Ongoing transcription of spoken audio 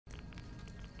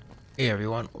Hey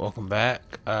everyone, welcome back.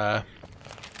 I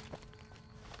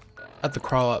have to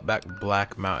crawl up back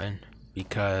Black Mountain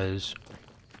because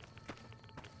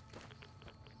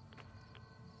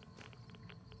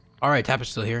alright, Tap is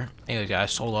still here. Anyways guys, I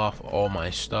sold off all my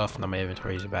stuff. Now my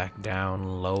inventory is back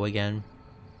down low again.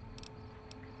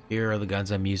 Here are the guns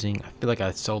I'm using. I feel like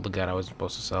I sold the gun I was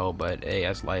supposed to sell, but hey,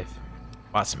 that's life.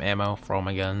 Bought some ammo for all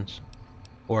my guns.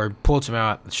 Or pulled some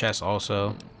out the chest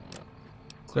also.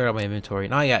 Cleared out my inventory.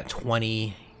 Now I got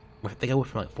 20. I think I went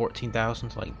from like 14,000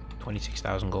 to like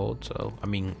 26,000 gold. So, I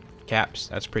mean, caps.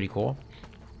 That's pretty cool.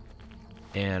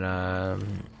 And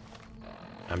I'm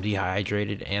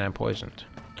dehydrated and I'm poisoned.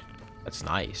 That's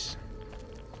nice.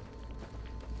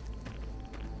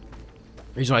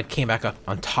 The reason why I came back up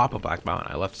on top of Black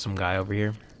Mountain, I left some guy over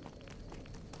here.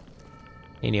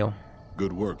 Hey, Neil.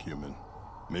 Good work, human.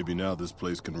 Maybe now this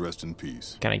place can rest in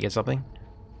peace. Can I get something?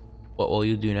 What will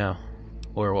you do now?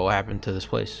 Or what will happen to this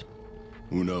place?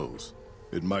 Who knows?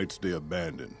 It might stay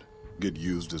abandoned, get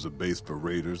used as a base for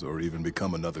raiders, or even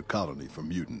become another colony for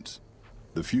mutants.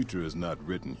 The future is not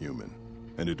written, human,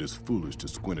 and it is foolish to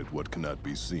squint at what cannot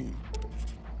be seen.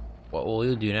 What will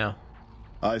you do now?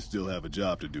 I still have a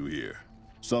job to do here.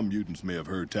 Some mutants may have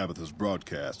heard Tabitha's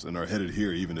broadcast and are headed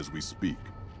here even as we speak.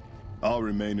 I'll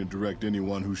remain and direct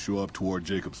anyone who show up toward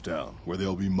Jacobstown, where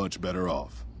they'll be much better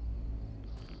off.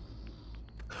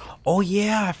 Oh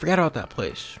yeah, I forgot about that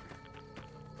place.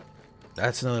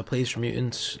 That's another place for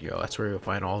mutants. Yo, that's where you'll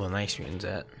find all the nice mutants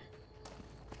at.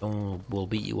 We'll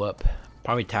beat you up.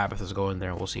 Probably Tabitha's going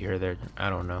there. We'll see her there.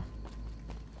 I don't know.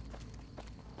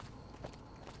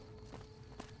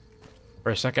 For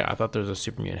a second, I thought there was a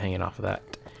super mutant hanging off of that.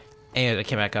 And I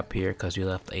came back up here because we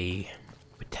left a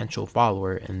potential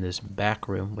follower in this back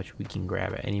room, which we can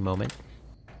grab at any moment.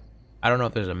 I don't know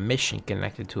if there's a mission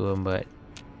connected to him, but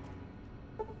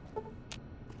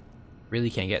really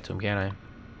can't get to him, can I?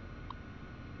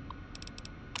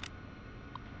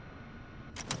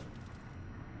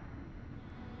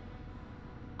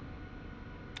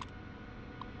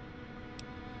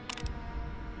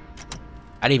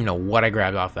 I didn't even know what I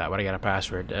grabbed off that, but I got a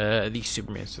password. These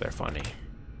Supermans, they're funny.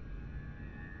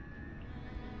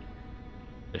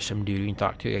 There's some dude you can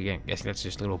talk to. Again, guess that's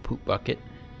just a little poop bucket.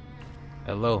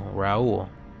 Hello, Raul.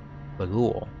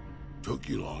 Bagul. Took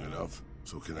you long enough,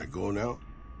 so can I go now?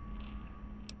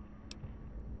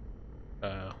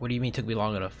 What do you mean took me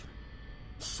long enough?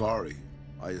 Sorry.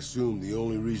 I assumed the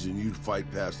only reason you'd fight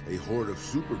past a horde of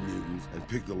super mutants and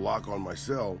pick the lock on my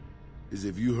cell is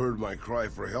if you heard my cry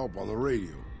for help on the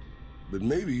radio. But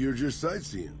maybe you're just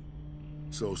sightseeing.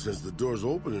 So since the door's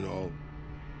open and all,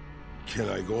 can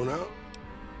I go now?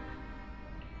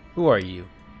 Who are you?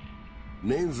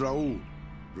 Name's Raul.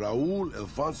 Raul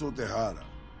Alfonso Tejada.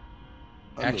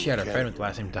 I actually had a friend with the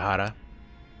last name Tejada.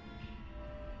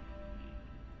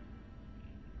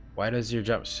 Why does your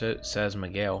jump says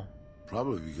Miguel?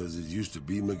 Probably because it used to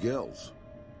be Miguel's.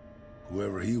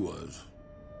 Whoever he was.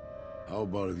 How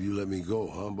about if you let me go,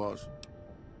 huh, boss?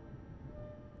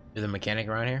 You're the mechanic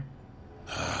around here?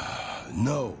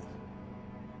 No.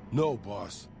 No,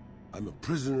 boss. I'm a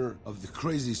prisoner of the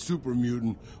crazy super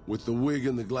mutant with the wig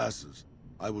and the glasses.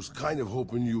 I was kind of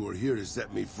hoping you were here to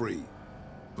set me free.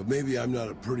 But maybe I'm not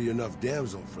a pretty enough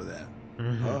damsel for that.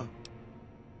 Huh?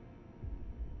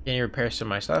 Can you repair some of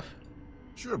my stuff?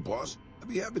 Sure, boss. I'd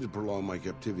be happy to prolong my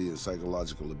captivity and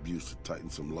psychological abuse to tighten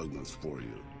some lug nuts for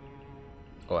you.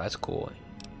 Oh, that's cool.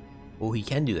 Oh, he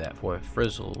can do that for a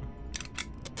frizzle.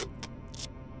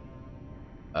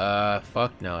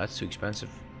 Fuck no, that's too expensive.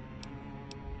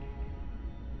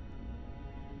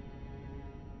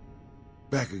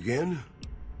 Back again?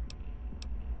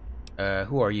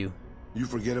 Who are you? You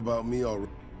forget about me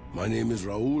already. My name is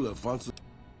Raul Alfonso.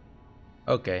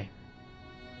 Okay.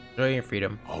 Enjoy your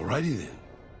freedom. Alrighty then.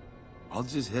 I'll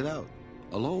just head out.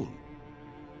 Alone.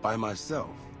 By myself.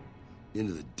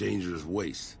 Into the dangerous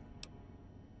waste.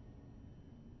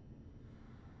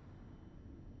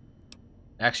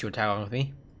 Actually, would tag along with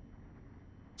me?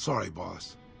 Sorry,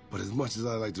 boss. But as much as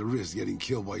I like to risk getting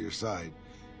killed by your side,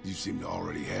 you seem to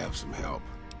already have some help.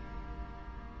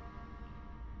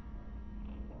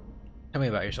 Tell me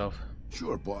about yourself.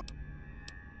 Sure, boss.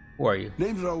 Who are you?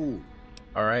 Name's Raul.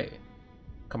 Alright.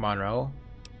 Come on, Raul.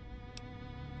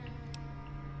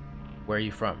 Where are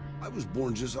you from? I was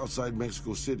born just outside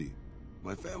Mexico City.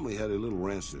 My family had a little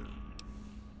ranch there.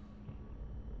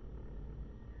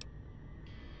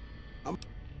 I'm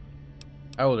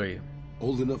How old are you?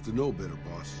 old enough to know better,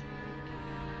 boss.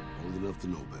 Old enough to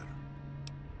know better.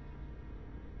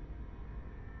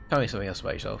 Tell me something else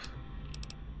about yourself.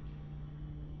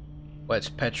 What's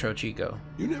Petro Chico?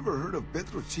 You never heard of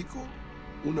Petro Chico?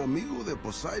 Un amigo de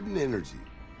Poseidon Energy.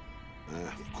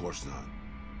 Of course not.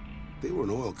 They were an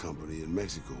oil company in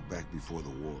Mexico back before the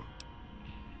war.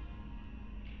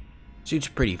 Suit's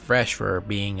pretty fresh for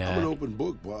being I'm an open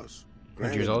book, boss.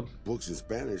 100 years old. Books in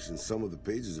Spanish and some of the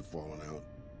pages have fallen out,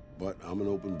 but I'm an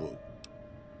open book.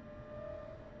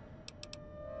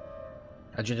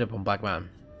 How'd you end up on Black Mountain?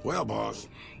 Well, boss,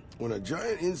 when a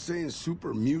giant insane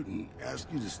super mutant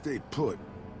asks you to stay put,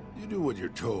 you do what you're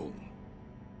told.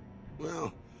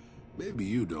 Well, maybe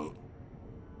you don't,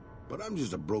 but I'm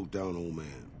just a broke down old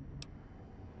man.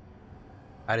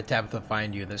 How did Tabitha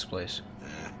find you in this place?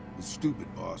 It's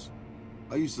stupid, boss.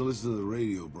 I used to listen to the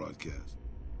radio broadcast,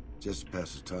 just to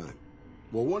pass the time.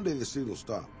 Well, one day the signal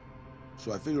stopped,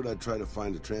 so I figured I'd try to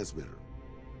find a transmitter.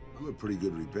 I'm a pretty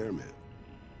good repairman.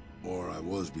 Or I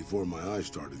was before my eyes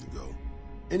started to go.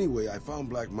 Anyway, I found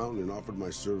Black Mountain and offered my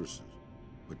services.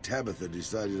 But Tabitha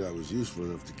decided I was useful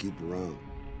enough to keep around.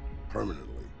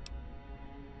 Permanently.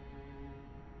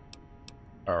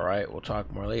 Alright, we'll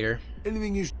talk more later.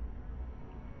 Anything you...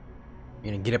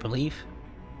 You gonna get up and leave?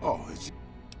 Oh, it's...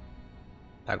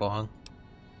 Tag along.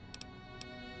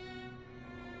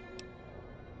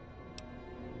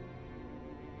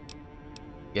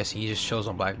 Guess he just chills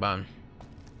on Black Mountain.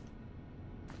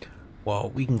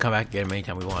 Well, we can come back and get him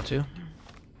anytime we want to.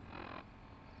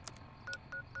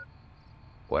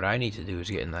 What I need to do is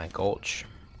get in that gulch.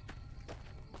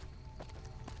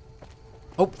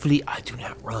 Hopefully I do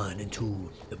not run into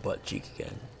the butt cheek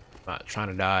again. I'm not trying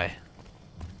to die.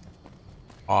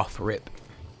 Off rip.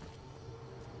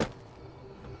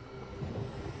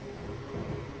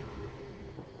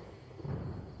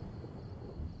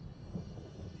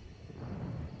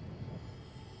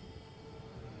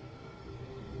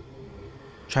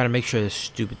 Trying to make sure this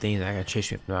stupid thing is not gonna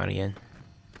chase me up the mountain again.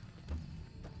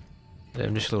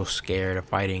 I'm just a little scared of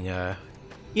fighting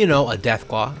you know, a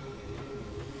Deathclaw.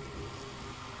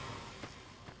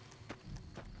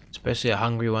 Especially a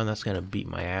hungry one that's gonna beat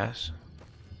my ass.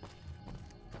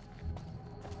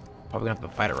 Probably gonna have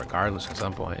to fight it regardless at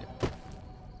some point.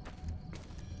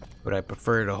 But I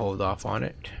prefer to hold off on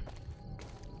it.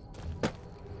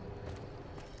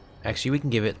 Actually, we can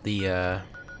give it the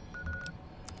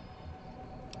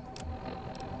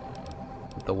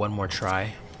one more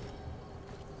try.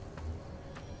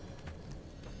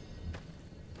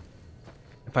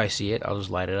 If I see it, I'll just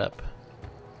light it up.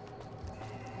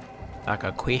 Like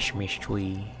a Christmas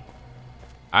tree.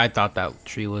 I thought that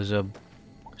tree was a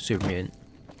super mutant.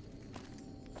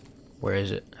 Where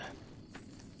is it?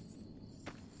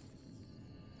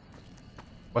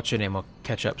 What's your name? I'll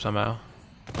catch up somehow.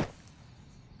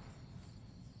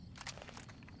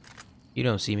 You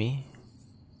don't see me.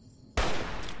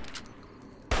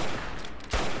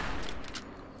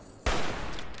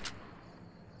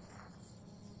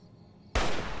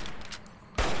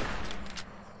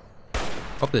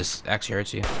 Hope this actually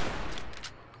hurts you.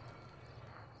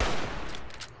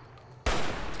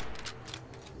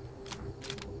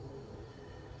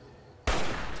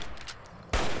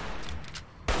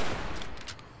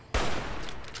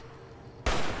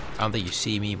 I don't think you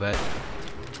see me, but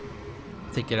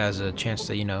I think it has a chance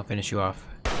to, you know, finish you off.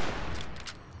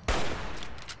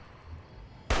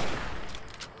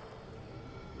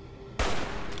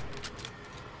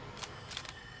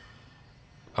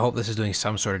 I hope this is doing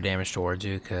some sort of damage towards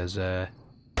you, because I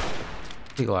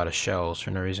take a lot of shells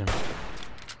for no reason.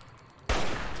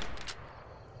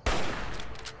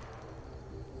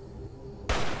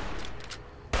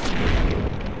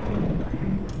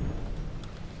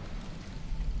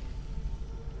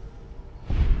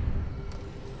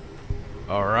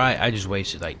 Alright, I just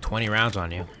wasted like 20 rounds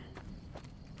on you.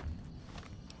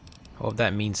 Hope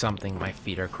that means something. My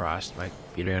feet are crossed. My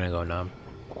feet are gonna go numb.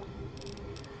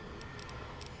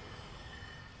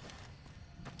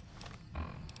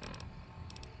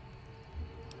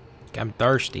 I'm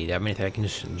thirsty. That means I can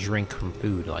just drink from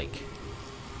food like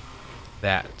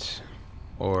that.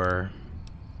 Or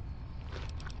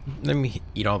let me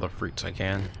eat all the fruits I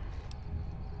can.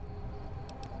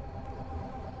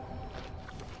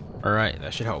 Alright,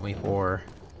 that should help me for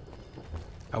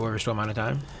however still amount of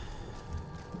time.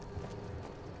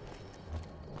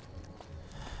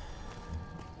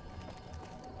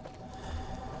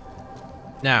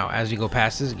 Now, as we go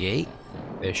past this gate,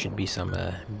 there should be some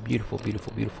beautiful,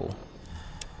 beautiful, beautiful.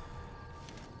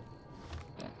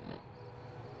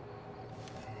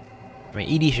 I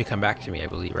mean, ED should come back to me, I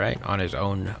believe, right? On his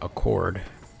own accord.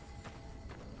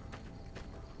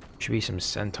 Should be some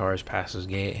centaurs past this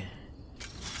gate.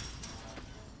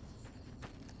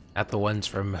 Not the ones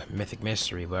from Mythic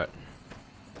Mystery, but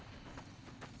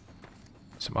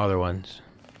some other ones.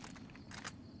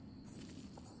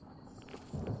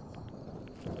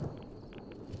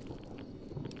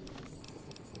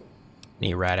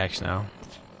 Need Rad-X now.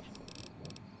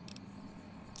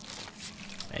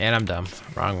 And I'm dumb.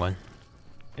 Wrong one.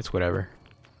 It's whatever.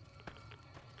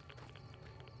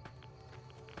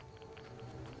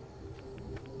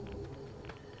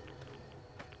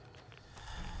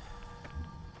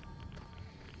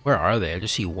 Where are they? I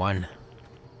just see one.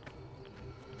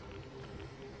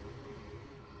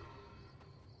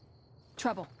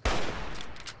 Trouble.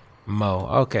 Mo.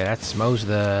 Okay, that's Mo's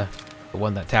the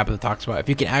one that Tabitha talks about. If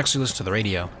you can actually listen to the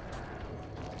radio.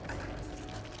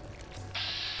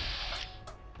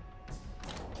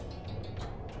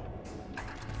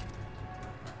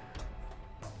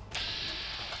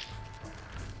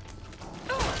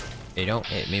 Hey, don't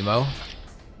hit me, Mo.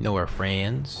 No, we're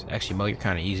friends. Actually, Mo, you're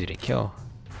kind of easy to kill.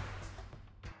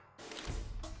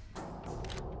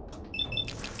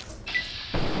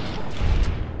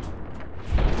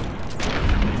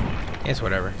 It's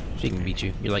whatever. She can beat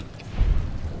you. You're like...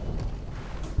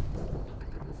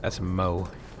 That's Mo.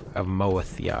 Of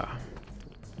Moethia.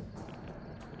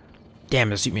 Damn,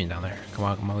 there's a Superman down there. Come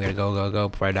on, come on. We gotta go, go, go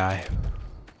before I die.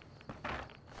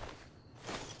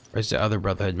 Where's the other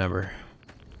Brotherhood member?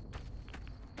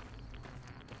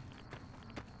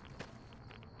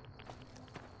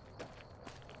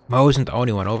 Mo isn't the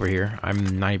only one over here. I'm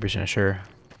 90% sure.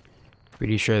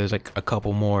 Pretty sure there's like a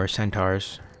couple more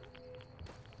centaurs.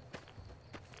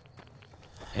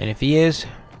 And if he is...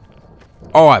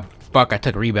 Oh, fuck, I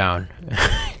took rebound.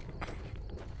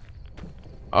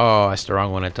 Oh, that's the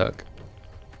wrong one I took.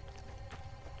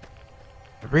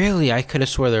 Really? I could have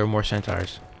swore there were more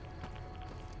centaurs.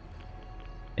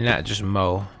 And not just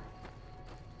Mo.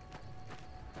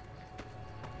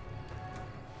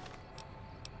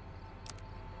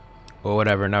 Well,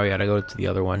 whatever. Now we gotta go to the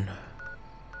other one.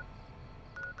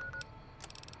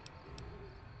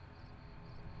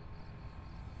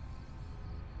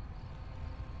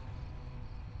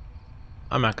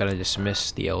 I'm not gonna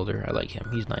dismiss the Elder. I like him.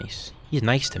 He's nice. He's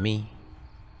nice to me.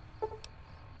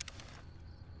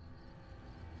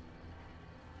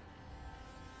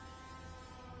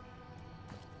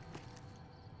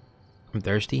 I'm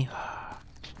thirsty.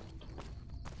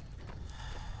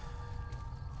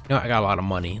 You know, I got a lot of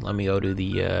money. Let me go to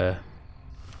the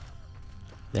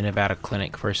Nevada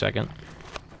clinic for a second.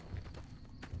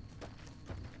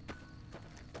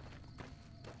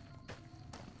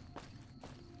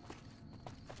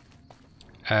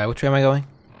 Which way am I going?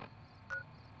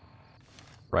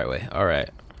 Right way. Alright.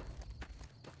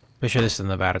 Pretty sure this is the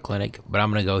Nevada clinic, but I'm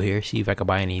gonna go here, see if I can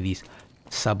buy any of these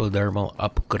subdermal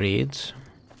upgrades.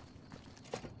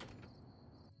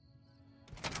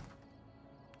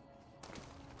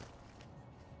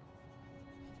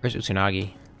 Where's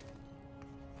Utsunagi?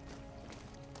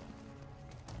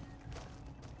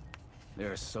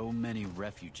 There are so many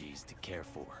refugees to care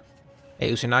for.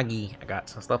 Hey Utsunagi, I got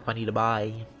some stuff I need to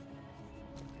buy.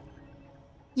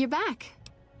 You're back.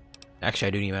 Actually,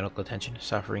 I do need medical attention.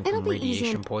 Suffering It'll from be easy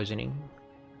radiation poisoning.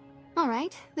 All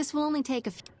right, this will only take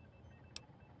a few.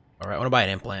 All right, I want to buy an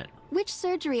implant. Which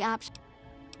surgery option?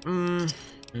 Let's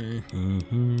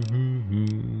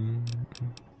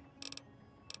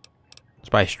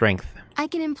buy strength. I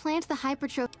can implant the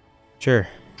hypertrophy. Sure.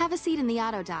 Have a seat in the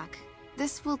auto dock.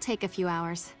 This will take a few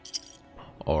hours.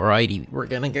 Alrighty, we're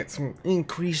gonna get some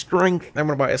increased strength. I'm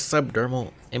gonna buy a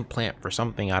subdermal implant for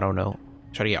something, I don't know.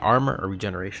 Try to get armor or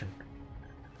regeneration.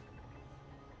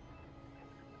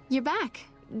 You're back.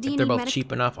 Do If you they're need both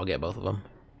cheap enough, I'll get both of them.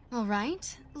 All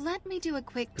right. Let me do a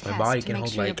quick My test body to can make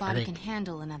hold sure your like, I body think, can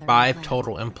handle another 5 implant.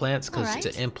 total implants All because right.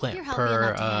 it's an implant You're healthy per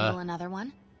enough to handle another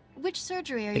one. Which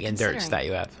surgery are you endurance considering? stat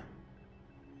you have.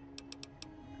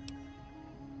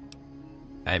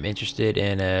 I'm interested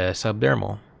in a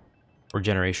subdermal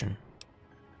regeneration.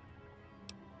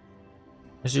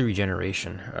 This is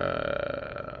regeneration.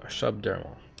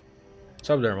 Subdermal.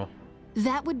 Subdermal.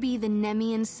 That would be the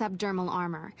Nemian subdermal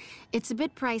armor. It's a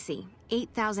bit pricey,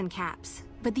 8,000 caps,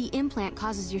 but the implant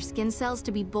causes your skin cells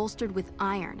to be bolstered with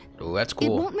iron. Oh, that's It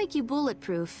cool. won't make you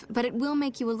bulletproof, but it will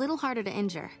make you a little harder to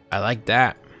injure. I like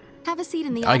that. Have a seat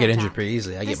in the I get auto injured dock. pretty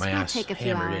easily. I get my This will ass take a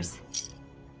few hammered in hours.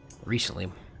 recently.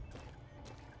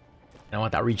 I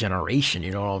want that regeneration,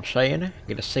 you know what I'm saying?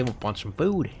 Get to save up on some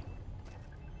food.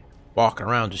 Walking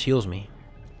around just heals me.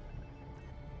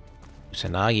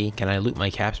 Sanagi, can I loot my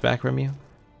caps back from you?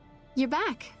 You're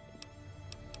back.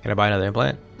 Can I buy another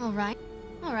implant? All right.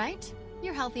 All right.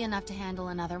 You're healthy enough to handle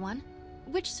another one.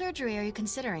 Which surgery are you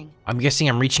considering? I'm guessing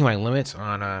I'm reaching my limits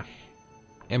on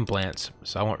implants,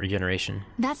 so I want regeneration.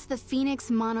 That's the Phoenix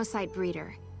monocyte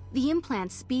breeder. The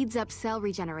implant speeds up cell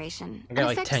regeneration. I got an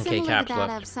like effect 10K similar caps to that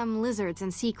left. of some lizards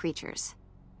and sea creatures.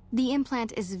 The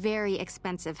implant is very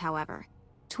expensive, however.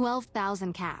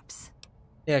 12,000 caps.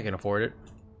 Yeah, I can afford it.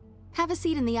 Have a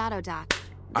seat in the auto dock.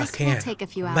 I This can't. will take a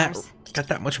few hours. Got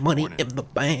that much money in the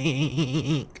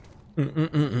bank.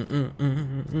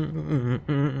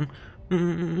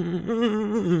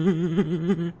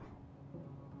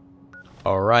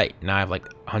 All right, now I have like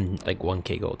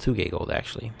 1K gold, 2K gold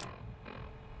actually.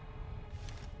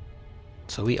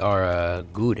 So we are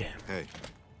good. Hey.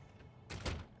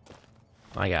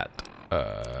 I got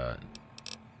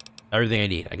everything I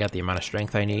need. I got the amount of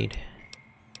strength I need.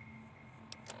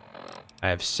 I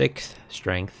have 6th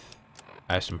strength.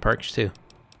 I have some perks too.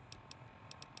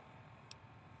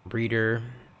 Breeder,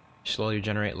 slowly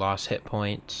regenerate lost hit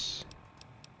points.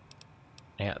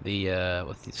 I got the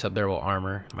with the subdermal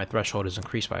armor. My threshold is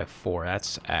increased by 4.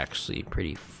 That's actually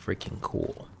pretty freaking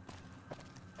cool.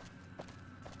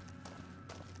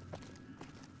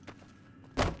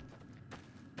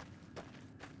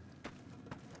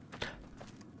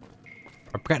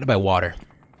 I forgot to buy water.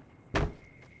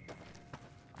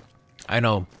 I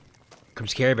know.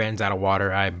 Comes caravans out of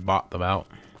water. I bought them out.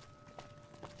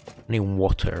 I need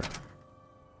water.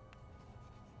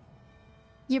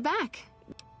 You're back.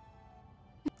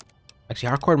 Actually,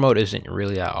 hardcore mode isn't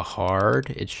really that hard.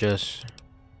 It's just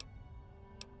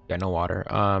got no water.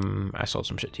 I sold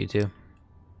some shit to you too.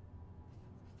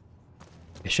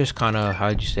 It's just kind of,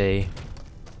 how'd you say?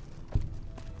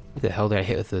 What the hell did I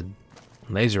hit with the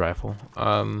laser rifle?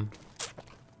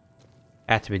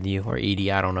 Had to be you or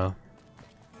Edie. I don't know.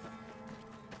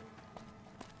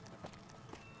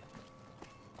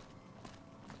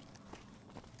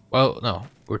 Well, no,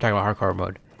 we're talking about hardcore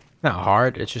mode. Not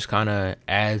hard. It just kind of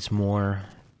adds more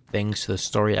things to the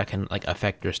story that can like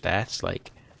affect your stats,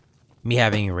 like me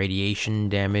having radiation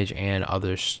damage and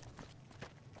other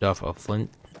stuff of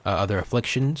other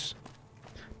afflictions.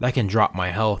 That can drop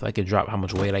my health. That can drop how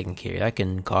much weight I can carry. That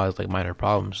can cause like minor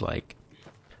problems. Like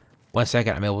 1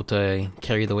 second I'm able to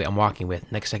carry the weight I'm walking with.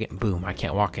 Next second, boom, I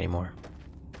can't walk anymore.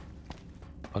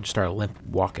 I'll just start limp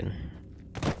walking.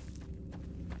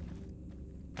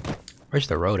 Where's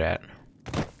the road at?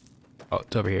 Oh,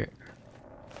 it's over here.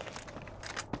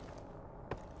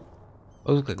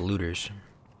 Those look like looters.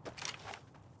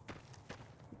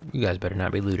 You guys better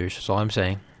not be looters, that's all I'm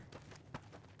saying.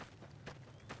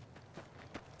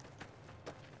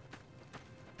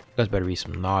 You guys better be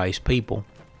some nice people.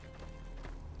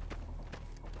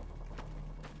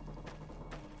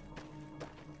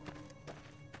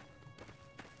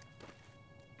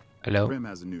 Hello? Rim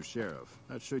has a new sheriff.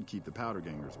 That should keep the powder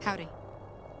gangers. Howdy.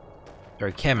 They're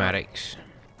chem addicts.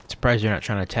 Surprised they're not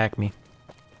trying to attack me.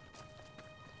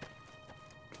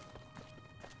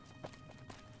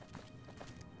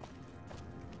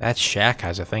 That shack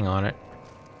has a thing on it.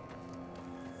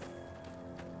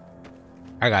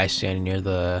 Our guy's standing near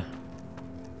the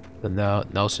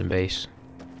Nelson base.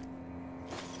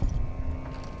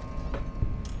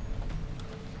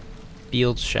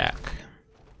 Field shack.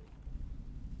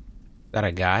 Is that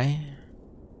a guy?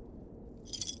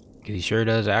 Because he sure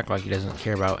does act like he doesn't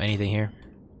care about anything here.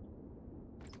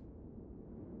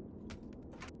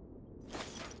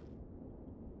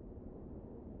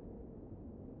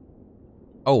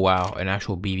 Oh wow, an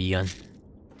actual BB gun.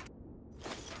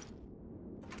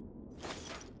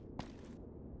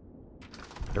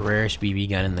 The rarest BB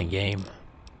gun in the game.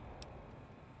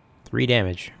 3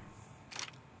 damage.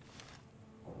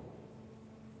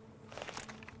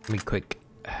 Let me quick.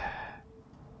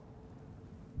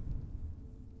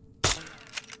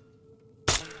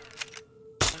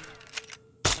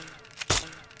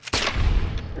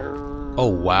 Oh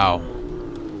wow.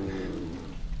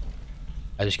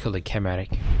 I just killed a chematic.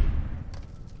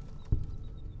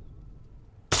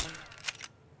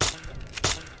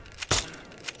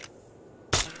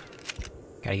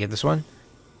 Gotta get this one.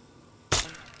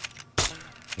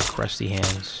 Crusty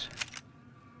hands.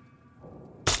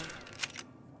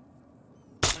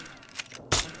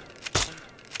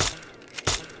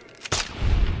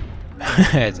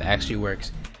 It actually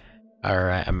works.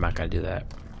 Alright, I'm not gonna do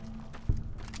that.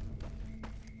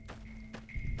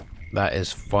 That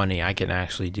is funny. I can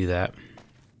actually do that.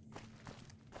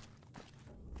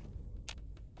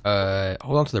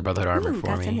 Hold on to the Brotherhood armor for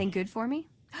got me. something good for me?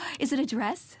 Is it a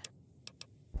dress?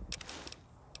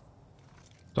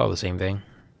 It's all the same thing.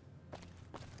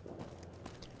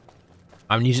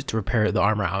 I'm gonna use it to repair the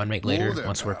armor I'm gonna make later there,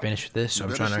 once we're pal. finished with this. So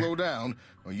You I'm better trying slow to down,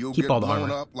 or you'll keep get all the blown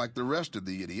armor. up like the rest of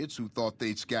the idiots who thought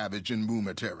they'd scavenge in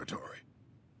Mooma territory.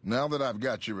 Now that I've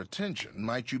got your attention,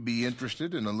 might you be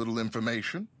interested in a little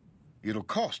information? It'll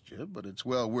cost you, but it's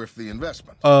well worth the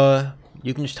investment.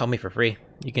 You can just tell me for free.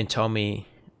 You can tell me,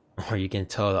 or you can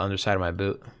tell the underside of my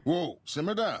boot. Whoa,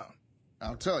 simmer down.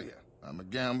 I'll tell you, I'm a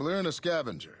gambler and a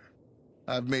scavenger.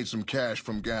 I've made some cash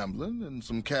from gambling and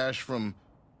some cash from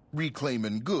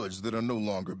reclaiming goods that are no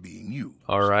longer being used.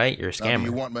 All right, you're a Now, do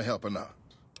you scammer. want my help or not?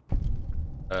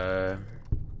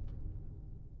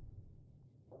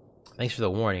 Thanks for the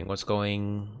warning. What's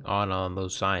going on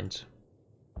those signs?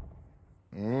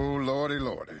 Oh, lordy,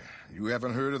 lordy. You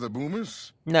haven't heard of the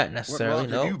boomers? Not necessarily,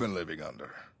 What rock have no. you been living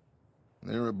under?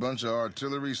 They're a bunch of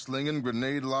artillery-slinging,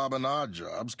 grenade-lobbing odd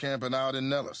jobs camping out in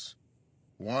Nellis.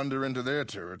 Wander into their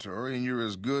territory and you're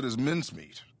as good as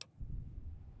mincemeat. Is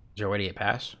there a way to get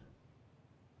past?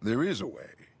 There is a way,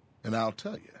 and I'll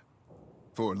tell you.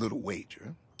 For a little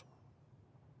wager.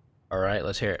 All right,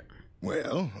 let's hear it.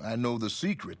 Well, I know the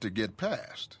secret to get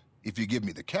past. If you give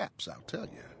me the caps, I'll tell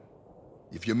you.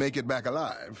 If you make it back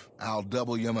alive, I'll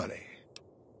double your money.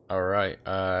 All right,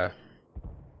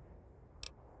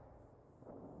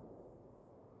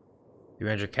 you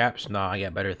earned your caps? Nah, I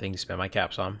got better things to spend my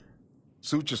caps on.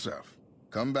 Suit yourself.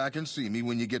 Come back and see me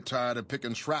when you get tired of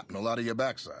picking shrapnel out of your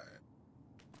backside.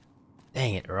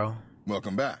 Dang it, bro.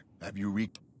 Welcome back. Have you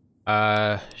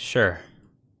Sure.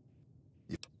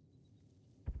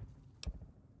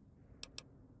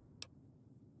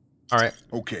 All right.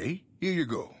 Okay, here you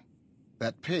go.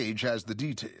 That page has the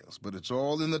details, but it's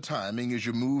all in the timing as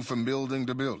you move from building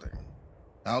to building.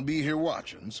 I'll be here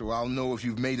watching, so I'll know if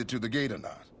you've made it to the gate or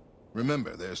not.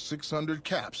 Remember, there's 600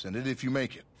 caps in it if you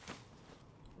make it.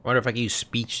 I wonder if I can use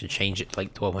speech to change it to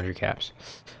like 1,200 caps.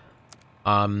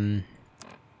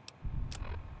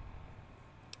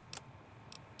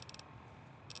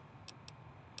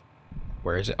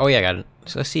 Where is it? Oh yeah, I got it.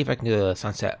 So let's see if I can do the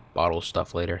sunset bottle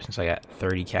stuff later, since I got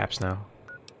 30 caps now.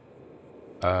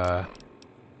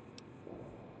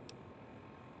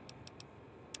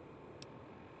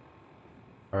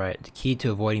 Alright, the key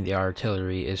to avoiding the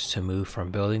artillery is to move from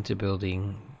building to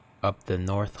building up the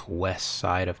northwest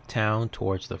side of town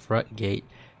towards the front gate.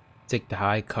 Take the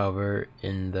high cover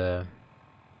in the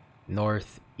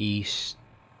northeast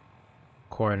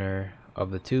corner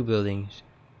of the two buildings.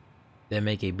 Then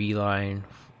make a beeline.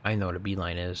 I know what a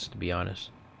beeline is, to be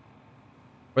honest.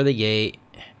 For the gate,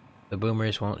 the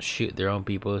boomers won't shoot their own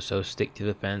people, so stick to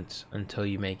the fence until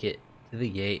you make it to the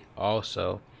gate.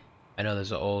 Also, I know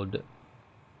there's an old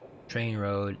train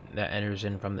road that enters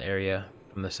in from the area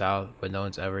from the south, but no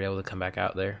one's ever able to come back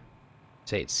out there.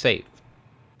 Say it's safe.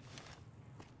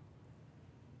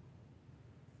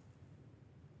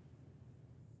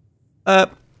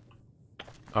 Up.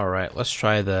 Alright, let's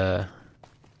try the...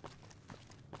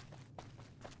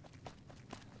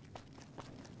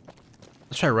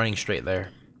 Let's try running straight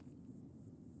there.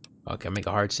 Okay, make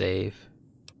a hard save.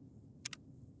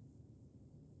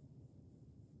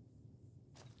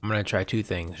 I'm gonna try two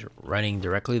things. Running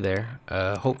directly there.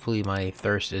 Hopefully my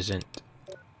thirst isn't...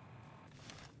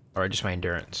 Or just my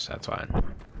endurance, that's fine.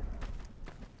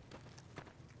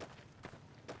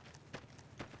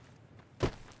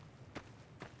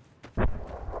 Oh,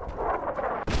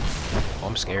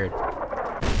 I'm scared.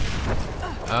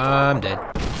 I'm dead.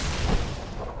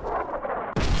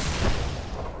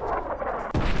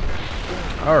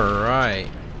 Alright.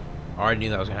 I already knew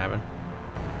that was gonna happen.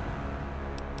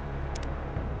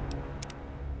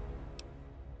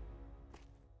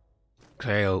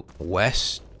 Okay, go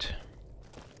west.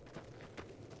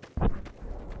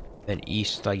 Then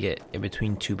east I get in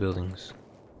between two buildings.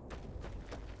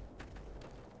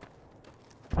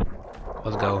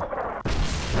 Let's go.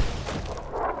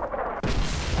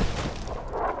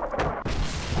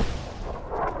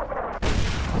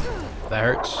 That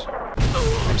hurts.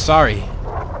 I'm sorry.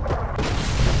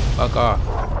 Fuck off.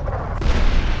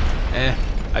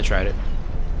 I tried it.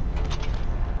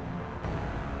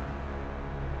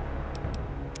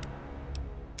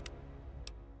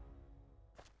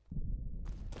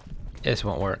 This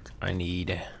won't work. I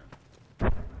need...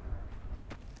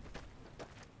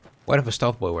 What if a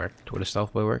stealth boy worked? Would a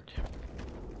stealth boy worked?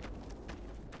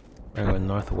 We're going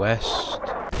northwest.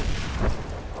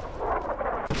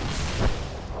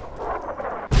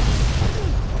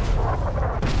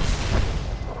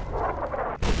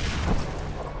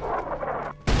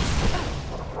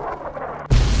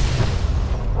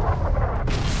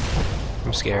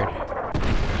 I'm scared.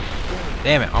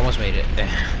 Damn it, almost made it.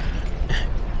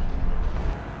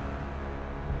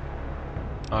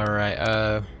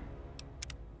 Alright,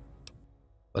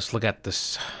 let's look at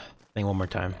this thing one more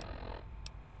time.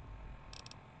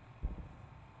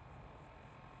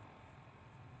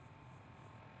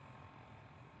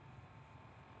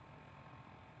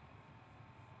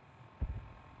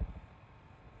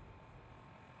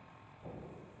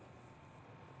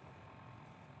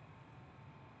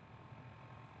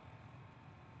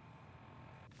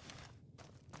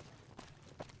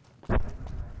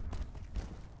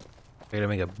 I gotta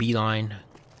make a beeline.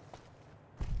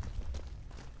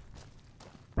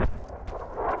 Gotta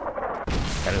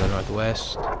go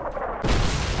northwest.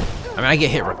 I mean, I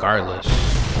get hit regardless.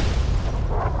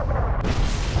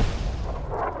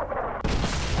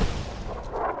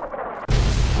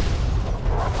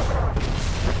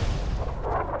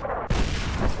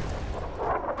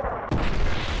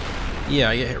 Yeah,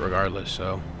 I get hit regardless,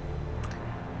 so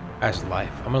that's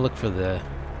life. I'm gonna look for the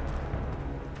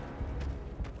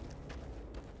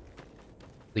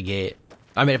gate.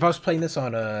 I mean, if I was playing this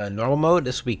on a normal mode,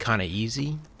 this would be kind of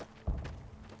easy.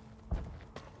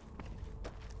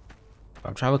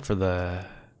 I'm trying to look for the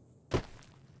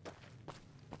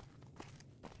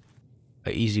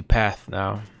easy path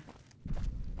now,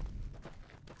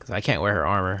 because I can't wear her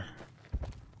armor.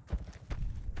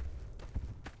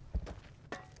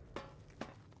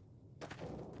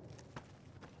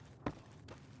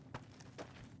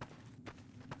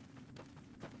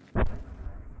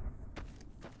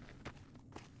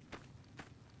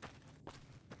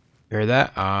 You hear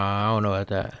that? I don't know about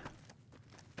that.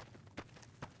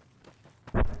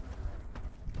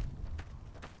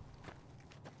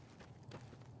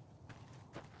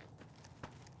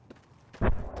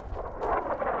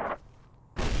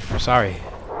 I'm sorry.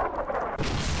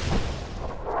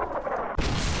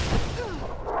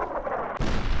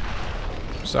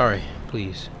 I'm sorry.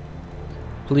 Please.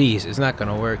 Please, it's not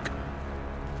gonna work.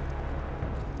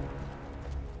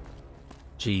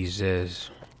 Jesus.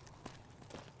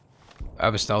 I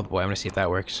have a stealth boy. I'm gonna see if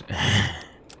that works.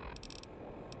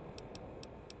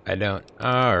 I don't.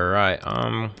 Alright,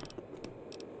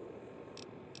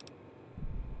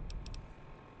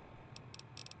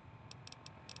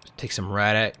 take some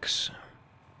Rad-X.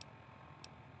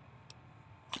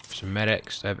 Some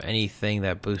Med-X. Do I have anything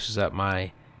that boosts up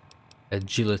my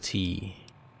agility?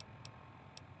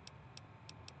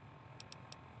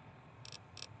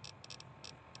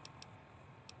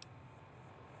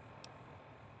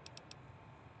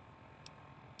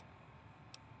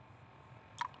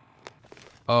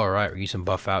 Alright, we're using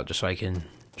buff out just so I can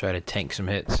try to tank some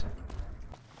hits.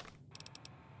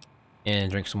 And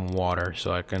drink some water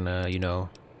so I can, you know.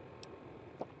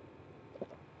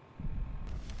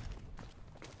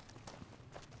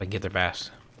 I can get there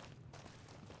fast.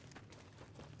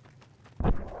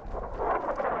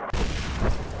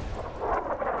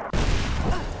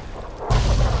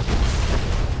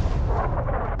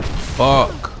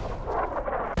 Fuck.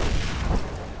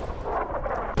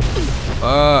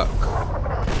 Fuck.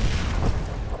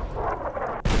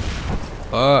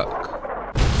 Fuck.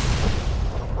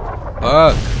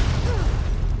 Fuck.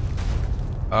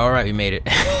 Alright, we made it.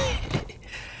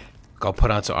 Go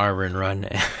put on some armor and run.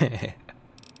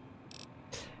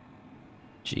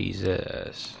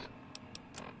 Jesus.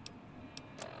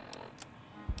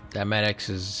 That Med-X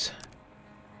is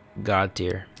god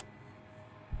tier.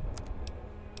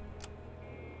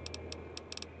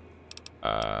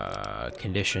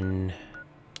 Condition.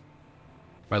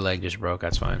 My leg just broke,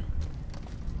 that's fine.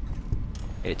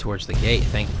 Headed towards the gate,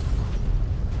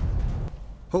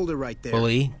 Hold it right there.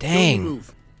 Bully. Dang. Don't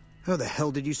move. How the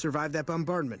hell did you survive that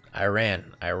bombardment? I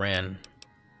ran.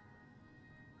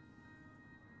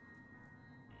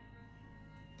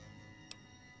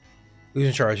 Who's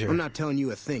in charge here? I'm not telling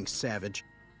you a thing, savage.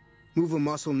 Move a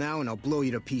muscle now and I'll blow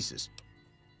you to pieces.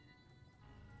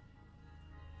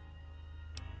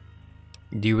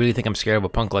 Do you really think I'm scared of a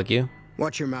punk like you?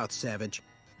 Watch your mouth, savage.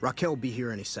 Raquel will be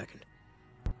here any second.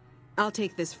 I'll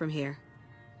take this from here.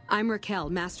 I'm Raquel,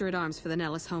 Master-at-Arms for the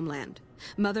Nellis homeland.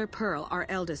 Mother Pearl, our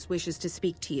eldest, wishes to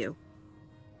speak to you.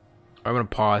 I'm gonna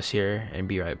pause here and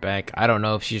be right back. I don't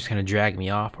know if she's just gonna drag me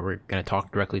off or we're gonna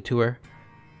talk directly to her.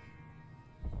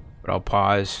 But I'll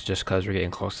pause just because we're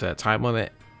getting close to that time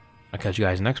limit. I'll catch you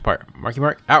guys in the next part. Marky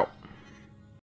Mark, out!